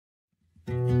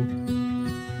All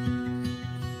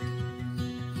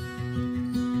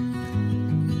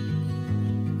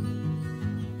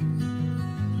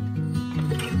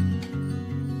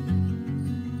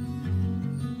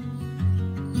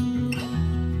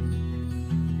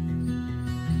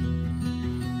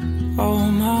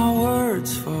my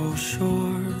words fall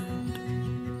short.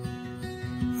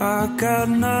 I got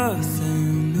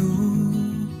nothing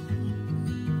new.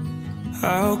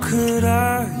 How could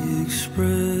I express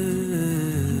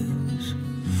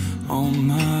all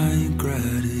my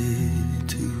gratitude?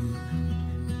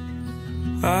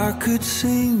 I could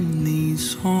sing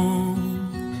these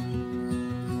songs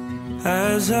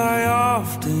as I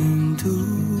often do,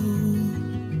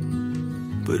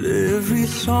 but every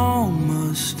song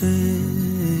must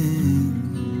end,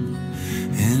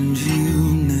 and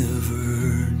you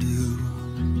never do.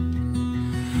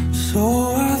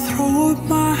 So I throw up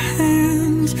my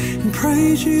hands and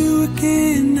praise you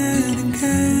again and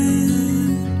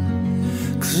again,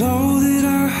 'cause all that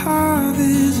I have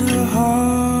is a hallelujah,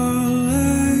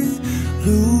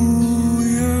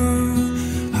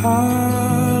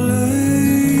 hallelujah.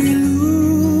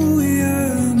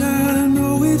 And I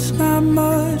know it's not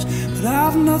much, but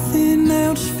I've nothing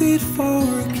else fit for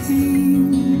a king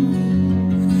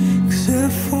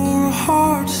except for a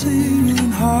heart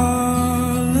singing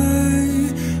hallelujah,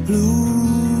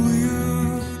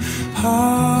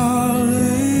 hallelujah.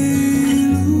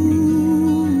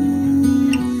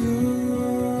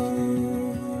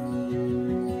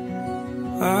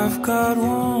 I've got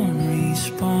one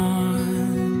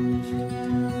response,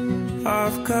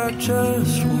 I've got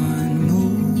just one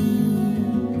move.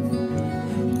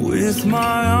 With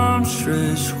my arms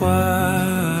stretched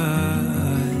wide,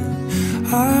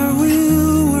 I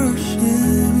will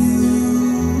worship you.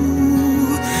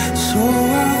 So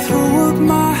I throw up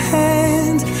my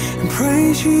hands and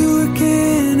praise you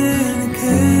again and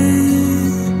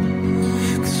again,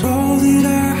 'cause all that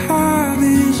I have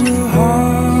is a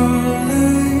hallelujah,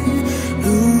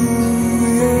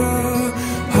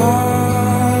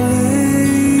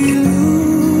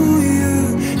 hallelujah.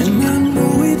 And I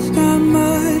know it's not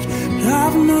much, but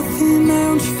I've nothing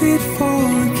else fit for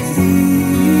a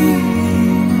king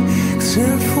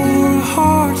except for a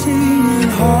heart singing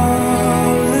hallelujah,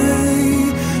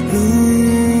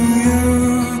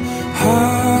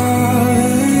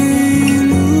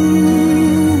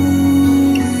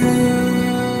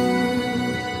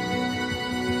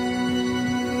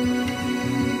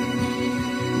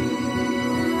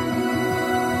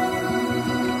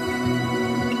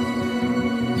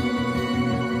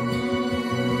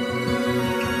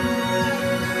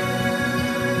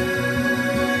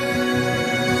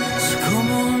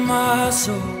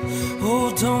 soul.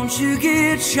 Oh, don't you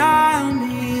get shy on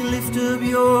me, lift up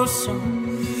your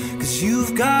song, 'cause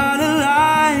you've got a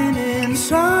lion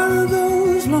inside of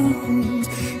those lungs.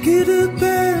 Get up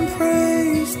and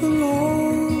praise the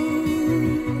Lord.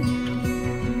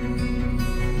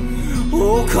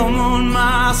 Oh, come on,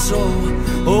 my soul.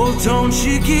 Oh, don't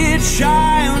you get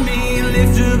shy on me,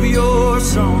 lift up your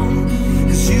song,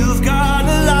 'cause you've got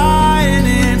a lion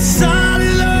inside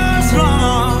of those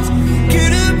lungs.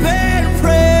 Get up and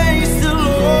praise the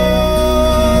Lord.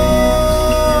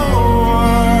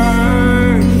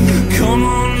 Come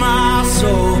on, my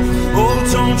soul. Oh,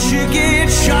 don't you get